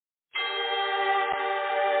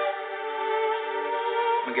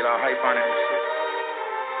and get all hype on it and shit.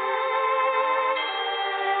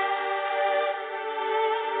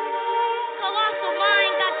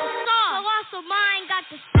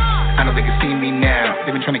 I know they can see me now.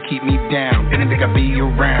 They've been trying to keep me down. Didn't think I'd be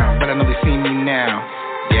around, but I know they see me now.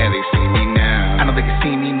 Yeah, they see me now. I know they can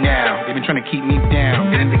see me now. They've been trying to keep me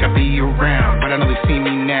down. Didn't think I'd be around, but I know they see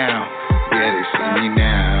me now. Yeah, they see me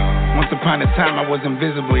now. Once upon a time I was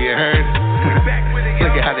invisible, you heard?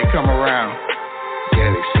 Look at how they come around. Yeah,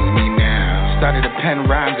 they see me now. Started to pen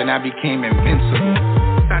rhymes and I became invincible.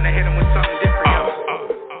 Time to hit them with something different.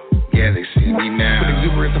 Yeah, they see me now. With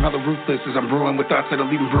exuberance, I'm hella ruthless as I'm brewing with thoughts that'll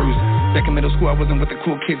leave them bruised. Back in middle school, I wasn't with the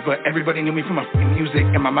cool kids, but everybody knew me from my music.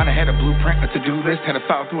 In my mind, I had a blueprint, a to-do list, had a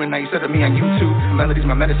thought through, and now you said to me on YouTube. Melody's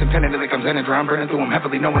my medicine, pen it like I'm Zen and drum, burning through them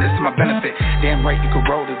heavily, knowing it's to my benefit. Damn right, you could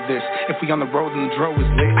roll to this. If we on the road, then the dro is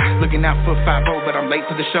lit. Looking out for 5-0, but I'm late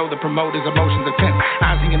to the show. The promoters, emotions are tense.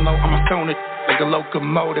 Eyes hanging low on my stoner, like a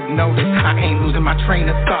locomotive. Notice I ain't losing my train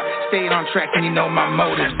of thought. Stayed on track, and you know my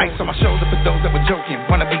motives. Ice on my shoulder for those that were joking.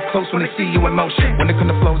 Wanna be close when they see you in motion. When it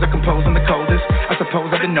comes to flows, I compose in the coldest. I suppose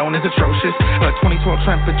I've been known as atrocious. 2012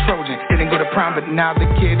 trend for Trojan. Didn't go to prom, but now the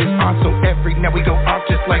kid is on. So every now we go off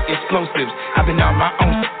just like explosives. I've been on my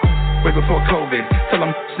own way before COVID. Till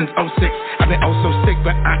I'm since '06. I've been oh so sick,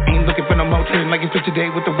 but I ain't looking for no more trend. Like it's today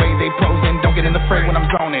with the way they posing. Don't get in the fray when I'm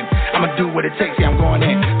zoning. I'ma do what it takes, yeah, I'm going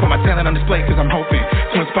in. Put my talent on display, cause I'm hoping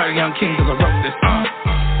to inspire young kings as I wrote this.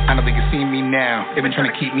 I know they can see me now. They've been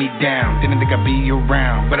trying to keep me down. Didn't think I'd be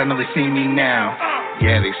around, but I know they see me now.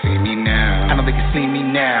 Yeah, they see me now. I know they can see me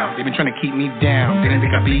now. They've been trying to keep me down. Didn't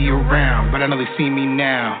think I'd be around, but I know they see me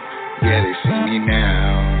now. Yeah, they see me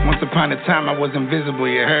now. Once upon a time I was invisible,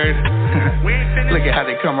 you heard? Look at how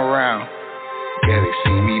they come around. Yeah, they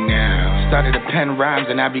see me now. Started to pen rhymes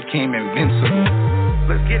and I became invincible.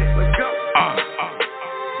 Let's get it, let's go.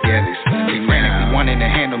 Yeah, they see me frantically wanting to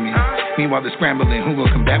handle me. Meanwhile, they're scrambling, who will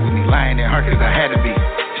come back with me? Lying in heart cause I had to be.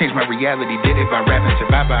 Changed my reality, did it by rapping,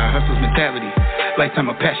 survived by a hustler's mentality.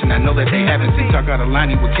 Lifetime of passion, I know that they haven't seen. Talk out of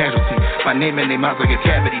line with casualty. My name in their mouth like a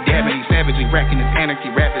cavity. Dabbing, savagely racking this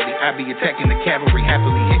anarchy rapidly. I be attacking the cavalry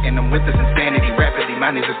happily, hitting them with this insanity rapidly.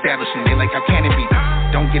 Mine is establishing, they like, how can it be?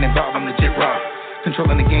 Don't get involved, I'm legit raw.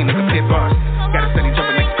 Controlling the game like a pit boss. Got a steady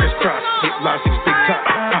jumping like crisscross. Get lost, it's big talk.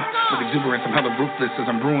 With exuberance, I'm hella ruthless as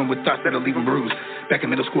I'm brewing with thoughts that'll leave them bruised. Back in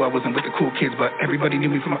middle school, I wasn't with the cool kids, but everybody knew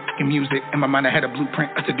me from my fucking music. In my mind, I had a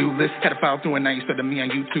blueprint, a to-do list. Had to file through, and now you said to me on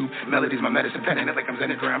YouTube. Melody's my medicine, penning it like I'm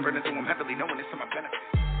Zen and drum, burning through them heavily, knowing it's to my benefit.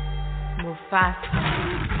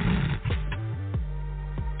 Mufasa.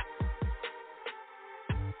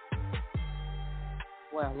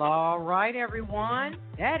 Well, all right, everyone.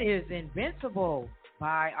 That is Invincible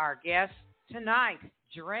by our guest tonight,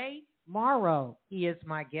 Dre Marro. He is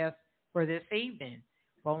my guest for this evening.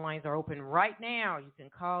 Phone lines are open right now. You can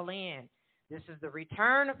call in. This is the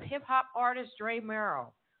return of hip-hop artist Dre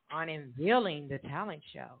Marro on Unveiling the Talent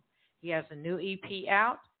Show. He has a new EP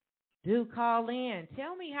out. Do call in.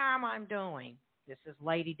 Tell me how I'm doing. This is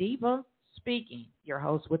Lady Diva speaking, your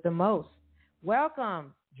host with the most.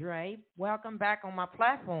 Welcome, Dre. Welcome back on my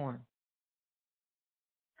platform.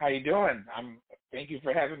 How you doing? Thank you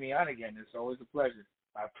for having me on again. It's always a pleasure.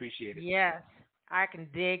 I appreciate it. Yes, I can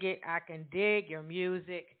dig it. I can dig your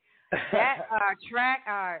music. That track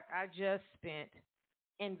I just spent,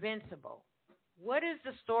 Invincible. What is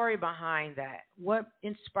the story behind that? What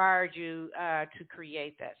inspired you to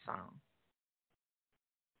create that song?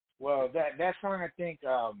 Well, that song, I think,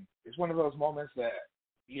 is one of those moments that,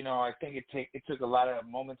 you know, I think it took a lot of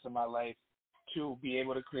moments in my life to be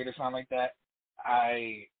able to create a song like that.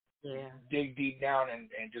 I dig deep down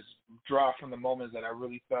and just draw from the moments that I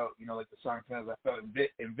really felt, you know, like the song says, I felt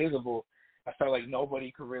invisible. I felt like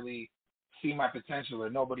nobody could really see my potential or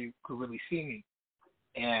nobody could really see me.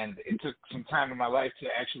 And it took some time in my life to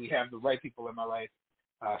actually have the right people in my life.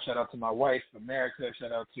 Shout out to my wife, America.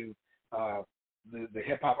 Shout out to the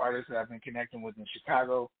hip-hop artists that I've been connecting with in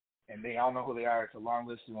Chicago. And they all know who they are. It's a long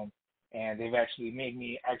list of them. And they've actually made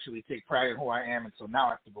me actually take pride in who I am. And so now I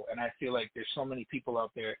have to go. And I feel like there's so many people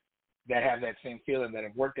out there that have that same feeling, that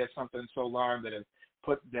have worked at something so long, that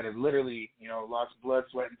have literally, you know, lost blood,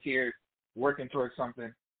 sweat, and tears working towards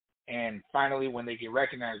something. And finally, when they get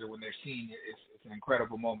recognized or when they're seen, it's an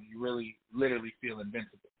incredible moment. You really, literally feel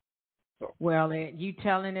invincible. So. Well, you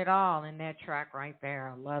telling it all in that track right there.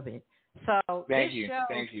 I love it. So Thank you.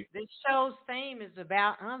 This show's theme is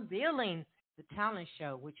about unveiling the talent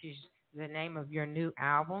show, which is the name of your new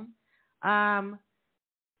album.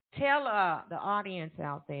 Tell the audience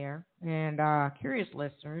out there and curious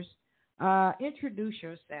listeners, introduce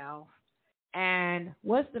yourself and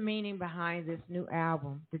what's the meaning behind this new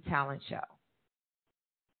album, The Talent Show?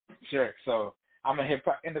 Sure. So I'm a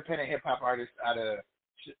independent hip hop artist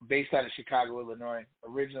based out of Chicago, Illinois.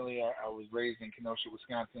 Originally, I was raised in Kenosha,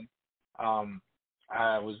 Wisconsin.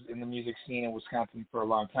 I was in the music scene in Wisconsin for a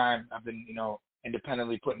long time. I've been,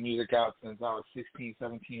 independently putting music out since I was 16,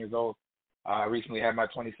 17 years old. I recently had my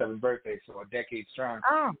 27th birthday, so a decade strong.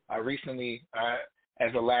 Oh. I recently,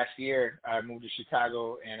 as of last year, I moved to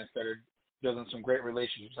Chicago and I started building some great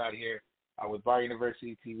relationships out here with Bar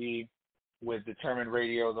University TV, with Determined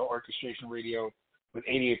Radio, the Orchestration Radio, with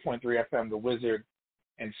 88.3 FM, The Wizard,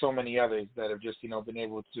 and so many others that have just, been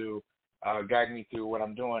able to guide me through what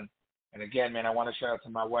I'm doing. And again, man, I want to shout out to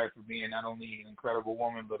my wife for being not only an incredible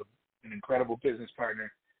woman, but an incredible business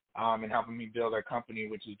partner and helping me build our company,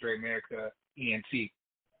 which is Dre America ENT,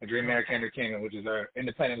 Dre America Entertainment, which is our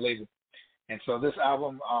independent label. And so this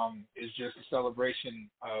album is just a celebration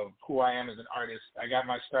of who I am as an artist. I got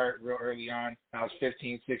my start real early on. I was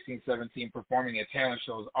 15, 16, 17, performing at talent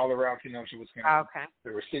shows all around Kenosha, Wisconsin. Okay.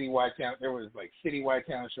 There were citywide talent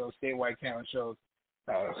shows, statewide talent shows,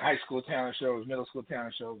 high school talent shows, middle school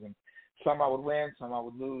talent shows, and some I would win, some I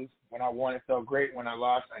would lose. When I won, it felt great. When I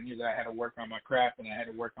lost, I knew that I had to work on my craft and I had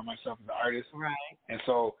to work on myself as an artist. Right. And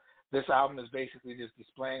so this album is basically just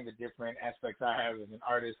displaying the different aspects I have as an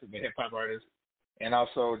artist, as a hip-hop artist, and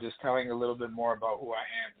also just telling a little bit more about who I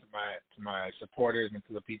am to my supporters and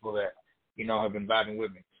to the people that, have been vibing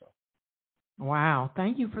with me. So. Wow.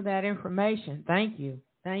 Thank you for that information. Thank you.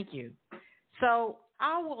 So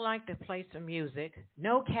I would like to play some music,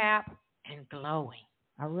 No Cap and Glowing.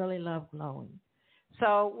 I really love Glowing.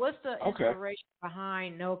 So what's the inspiration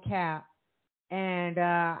behind No Cap? And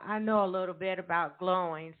I know a little bit about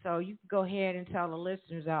Glowing, so you can go ahead and tell the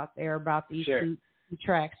listeners out there about these two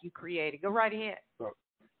tracks you created. Go right ahead.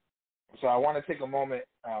 So I want to take a moment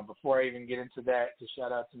before I even get into that to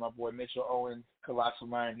shout out to my boy Mitchell Owens, Colossal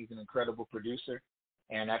Mind. He's an incredible producer.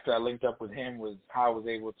 And after I linked up with him was how I was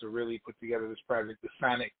able to really put together this project, the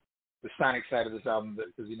sonic side of this album,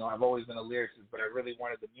 because, I've always been a lyricist, but I really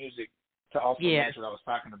wanted the music to also match what I was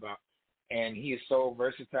talking about. And he is so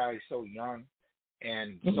versatile. He's so young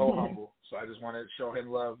and so humble. So I just wanted to show him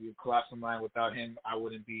love. Colossal Mind. Without him, I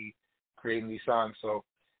wouldn't be creating these songs. So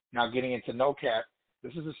now getting into No Cap,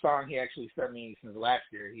 this is a song he actually sent me since last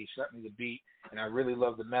year. He sent me the beat, and I really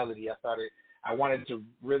love the melody. I wanted to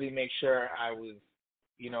really make sure I was,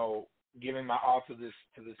 giving my all to this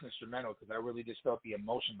instrumental, because I really just felt the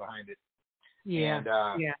emotion behind it. Yeah. And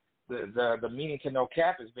the meaning to No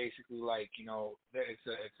Cap is basically like, it's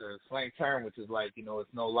a slang term, which is like,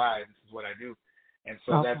 it's no lie. This is what I do. And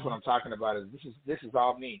so that's what I'm talking about. Is this is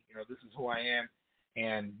all me. This is who I am,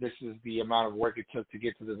 and this is the amount of work it took to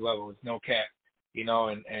get to this level. It's No Cap.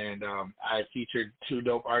 And I featured two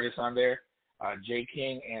dope artists on there, Jay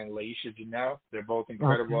King and Laisha Janelle. They're both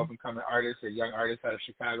incredible up-and-coming artists. They're young artists out of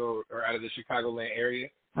Chicago or out of the Chicagoland area.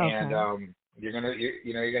 Okay. And you're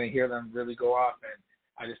gonna hear them really go off. And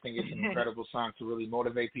I just think it's an incredible song to really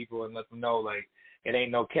motivate people and let them know, like, it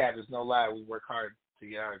ain't no cap, it's no lie. We work hard to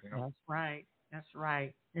get ours. That's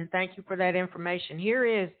right. And thank you for that information. Here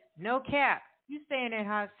is No Cap. You stay in that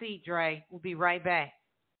hot seat, Dre. We'll be right back.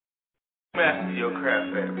 Master your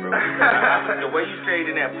craft at, bro. The way you stayed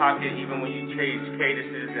in that pocket, even when you changed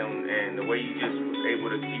cadences and the way you just was able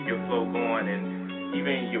to keep your flow going, and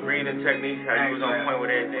even your breathing techniques, how you was on point with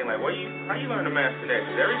everything. Like, how you learn to master that?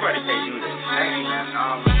 Because everybody can't do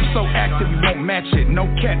this. So active, you won't match it. No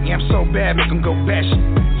cap, yeah, I'm so bad, make them go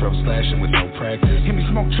bashing. Throw slashing with no practice. Hear me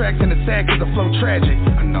smoke tracks in the tag, cause the flow tragic.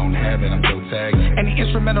 Unknown habit, I'm so tagged. Any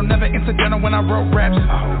instrumental, never incidental when I wrote raps.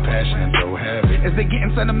 I hold passion and throw habit. As they getting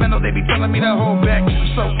sentimental, they be telling me to hold back.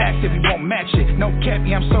 I'm so active, you won't match it. No cap,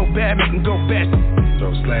 yeah, I'm so bad, make them go bashing. Throw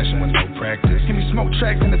slashing with no practice. Hear me smoke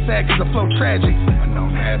tracks in the tag, cause the flow tragic.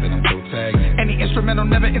 Unknown habit, I'm so tagged. Any instrumental,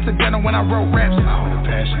 never incidental when I wrote raps. I hold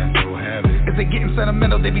passion and throw habit. As they getting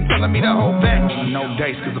sentimental, they be telling me to hold back. No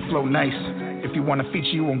dice, cause the flow nice. If you want a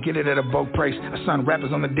feature, you won't get it at a bulk price. I sign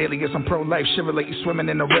rappers on the daily, get some pro-life. Shiver like you swimming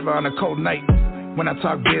in the river on a cold night. When I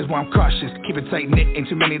talk biz, well, I'm cautious. Keep it tight-knit, ain't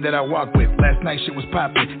too many that I walk with. Last night shit was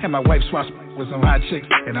poppin'. Had my wife swap with some hot chicks,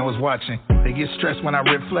 and I was watching. They get stressed when I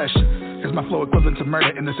rip flesh. Cause my flow equivalent to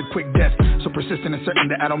murder and it's a quick death. So persistent and certain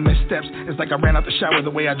that I don't miss steps. It's like I ran out the shower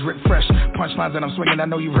the way I drip fresh. Punchlines that I'm swinging, I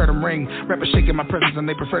know you've heard them ring. Rappers shaking my presence and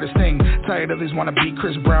they prefer to sting. Tired of these wanna be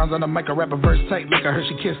Chris Browns on the mic. I rap a verse tight like I heard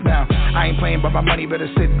she kiss now. I ain't playing but my money better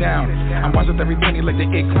sit down. I'm wise with every penny like the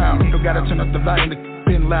it clown. You gotta turn up the volume to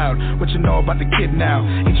been loud. What you know about the kid now?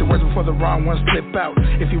 Eat your words before the wrong ones slip out.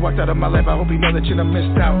 If you walked out of my life, I hope you know that you done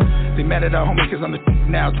missed out. They mad at our homie cause I'm the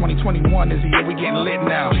now. 2021 is the year we getting lit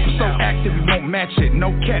now. I'm so active, you won't match it.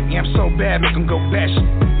 No cat, yeah, I'm so bad, make them go bash it.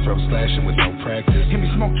 Throw slashing with no practice. Hear me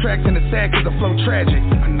smoke tracks in the sad cause the flow tragic.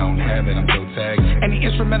 Unknown habit, I'm so tagged. Any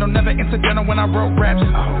instrumental, never incidental when I wrote raps. I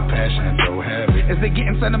hold passion and throw habit. As they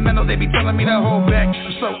getting sentimental, they be telling me to hold back.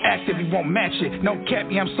 I'm so active, you won't match it. No cap,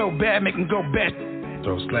 yeah, I'm so bad, make them go bash it.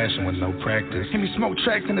 Throw slashing with no practice. Hear me smoke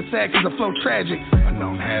tracks in the sad cause the flow tragic.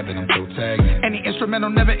 Unknown habit, I'm so tagged. Any instrumental,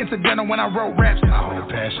 never incidental when I wrote raps. I hold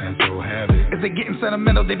passion and throw habit. If they getting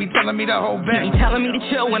sentimental, they be telling me to hold back. He be telling me to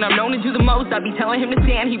chill when I'm known to do the most. I be telling him to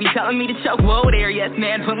stand, he be telling me to choke. Whoa there, yes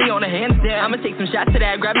man, put me on a handstand. I'ma take some shots to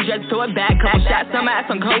that, grab your jets, throw it back. Couple shots on my ass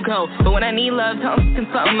on Coco. But when I need love, tell him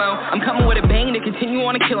something more. I'm coming with a bang to continue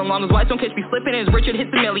on a kill him. Long as whites don't catch me slipping as Richard hits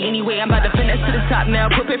the millie. Anyway, I'm about to finesse to the top now.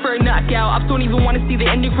 Prepare for a knockout. Ops don't even want to see the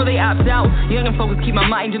ending for they opt out. Young and focused, keep my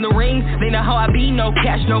mind in the ring. They know how I be, no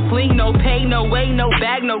cash, no fling, no pay, no way, no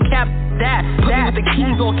bag, no cap. That, with the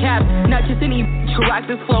keys all capped. Not just any who rocks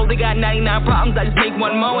this flow. They got 99 problems, I just make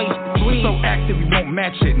one more. So active, you won't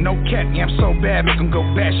match it. No cat, yeah, I'm so bad, make them go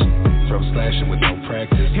bash it. Throw slashing with no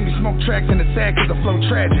practice. Hear me smoke tracks in the sad cause the flow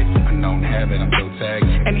tragic. Unknown habit, I'm so tagged.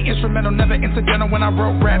 Any instrumental, never incidental when I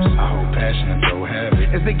wrote raps. I hold passion and throw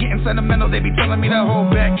habit. As they getting sentimental, they be telling me to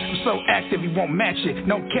hold back. I'm so active, you won't match it.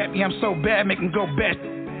 No cap, yeah, I'm so bad, make them go bash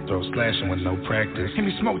it. Throw slashing with no practice. Hear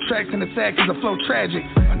me smoke tracks in the sad cause the flow tragic.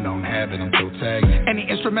 Unknown habit, I'm so tagged. Any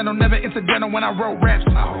instrumental, never incidental when I wrote raps.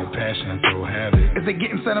 I hold passion and throw habit. If they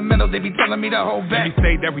getting sentimental, they be telling me to hold back. Let me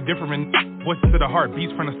say that we different. Voices to the heart,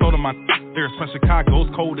 beats from the soul of my lyrics from Chicago's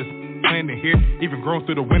coldest. Landing here, even grown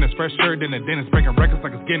through the winters, fresh shirt in the dentist, breaking records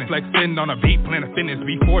like a Guinness. Flexing on a beat, playing a fitness.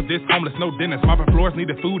 Before this, homeless, no dentist. Mopping floors,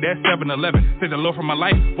 needed food at 7-Eleven. Say the Lord for my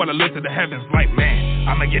life, while I live to the heavens. Like, man,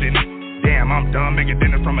 I'ma get it. Damn, I'm done making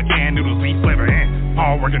dinner from a can, noodles, beef flavor, and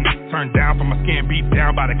all working. Turned down from my skin, beat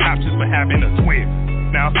down by the cops just for having a twin.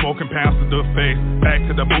 Now smoking pounds to the face, back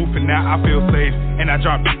to the booth, and now I feel safe. And I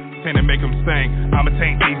drop 10 and make them sing. I'ma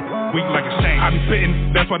tank these weak like a shame. I be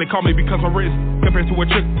spitting, that's why they call me because my wrist compared to a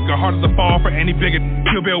trick. Got hard as a fall for any bigger.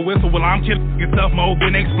 Kill Bill whistle, well I'm killing stuff mode,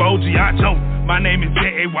 then explode G.I. Joe. My name is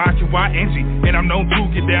Jaykyng, and I'm known to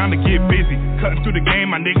get down to get busy. Cutting through the game,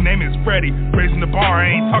 my nickname is Freddy. Raising the bar, I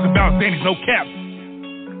ain't talking about Danny's, no cap.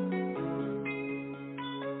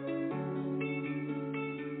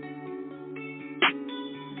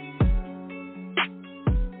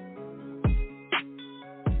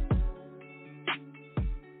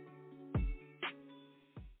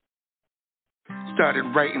 Started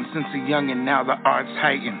writing since a young and now the art's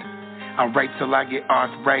heightened. I write till I get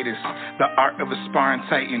arthritis. The art of a sparring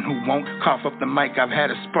titan who won't cough up the mic. I've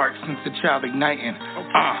had a spark since the child igniting.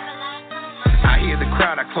 I hear the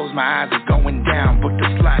crowd, I close my eyes, it's going down. Booked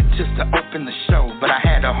a slot just to open the show, but I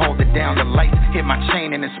had to hold it down. The lights hit my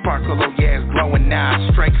chain and it sparkle, oh yeah, it's glowing now.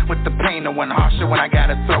 I strike with the pain, no one harsher when I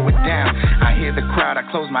gotta throw it down. I hear the crowd, I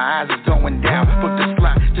close my eyes, it's going down. Booked a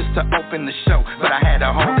slot just to open the show, but I had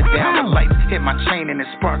to hold it down. The lights hit my chain and it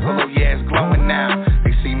sparkle, oh yeah, it's glowing now.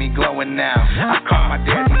 They see me glowing now. I called my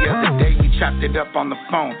dad the other day, he chopped it up on the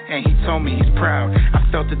phone, and he told me he's proud. I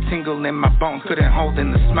felt a tingle in my bones, couldn't hold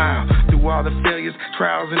in the smile. Through all the failures,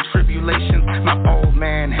 trials, and tribulations, my old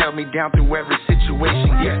man held me down through every situation.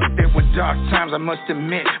 Yeah, there were dark times, I must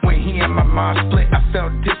admit. When he and my mom split, I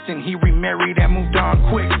felt distant. He remarried and moved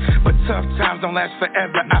on quick. But tough times don't last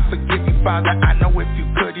forever. I forgive you, Father. I know if you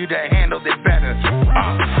could, you'd have handled it better.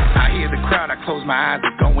 I hear the crowd, I close my eyes,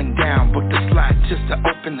 it's going down. Booked a slot just to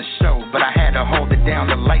open the show, but I had to hold it down.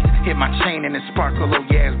 The lights hit my chain and it sparkle, oh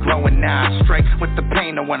yeah, it's glowing now. I strike with the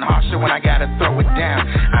pain, no one harsher when I gotta throw it down.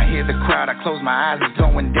 I hear the crowd, I close my eyes, it's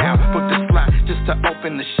going down. Booked a slot just to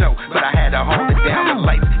open the show, but I had to hold it down. The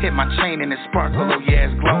lights hit my chain and it sparkle, oh yeah,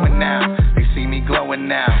 it's glowing now. They see me glowing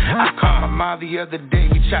now. I called my mom the other day,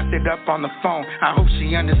 we chopped it up on the phone. I hope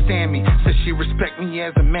she understand me, said she respect me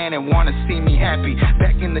as a man and wanna see me happy.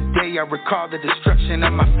 Back in the day, I recall the destruction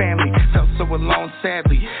of my family. Felt so alone,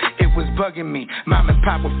 sadly, it was bugging me. Mom and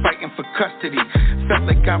Pop were fighting for custody. Felt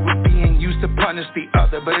like I was being used to punish the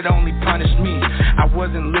other, but it only punished me. I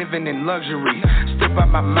wasn't living in luxury, stood by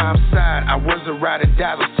my mom's side. I was a ride or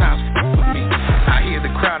die, those times with me. I hear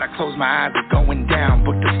the crowd, I close my eyes, it's going down.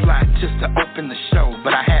 Booked a slot just to open the show,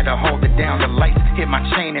 but I had to hold it down. The lights hit my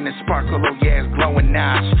chain and it sparkle, oh yeah, it's glowing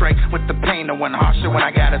now. I strike with the pain, no one harsher when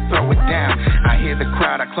I gotta throw it down. I hear the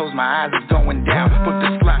crowd, I close my eyes, it's going down. Booked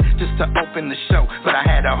a slot just to open the show, but I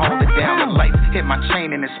had to hold it down. The lights hit my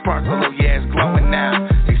chain and it sparkle, oh yeah, it's glowing now.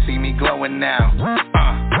 They see me glowing now.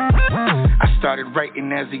 I Started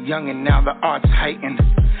writing as a youngin', now the art's heightened.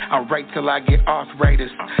 I write till I get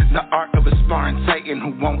arthritis. The art of a sparring titan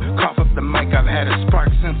who won't cough up the mic. I've had a spark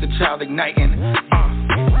since a child igniting.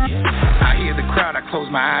 I hear the crowd, I close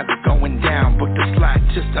my eyes, it's going down. Book the slot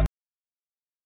just to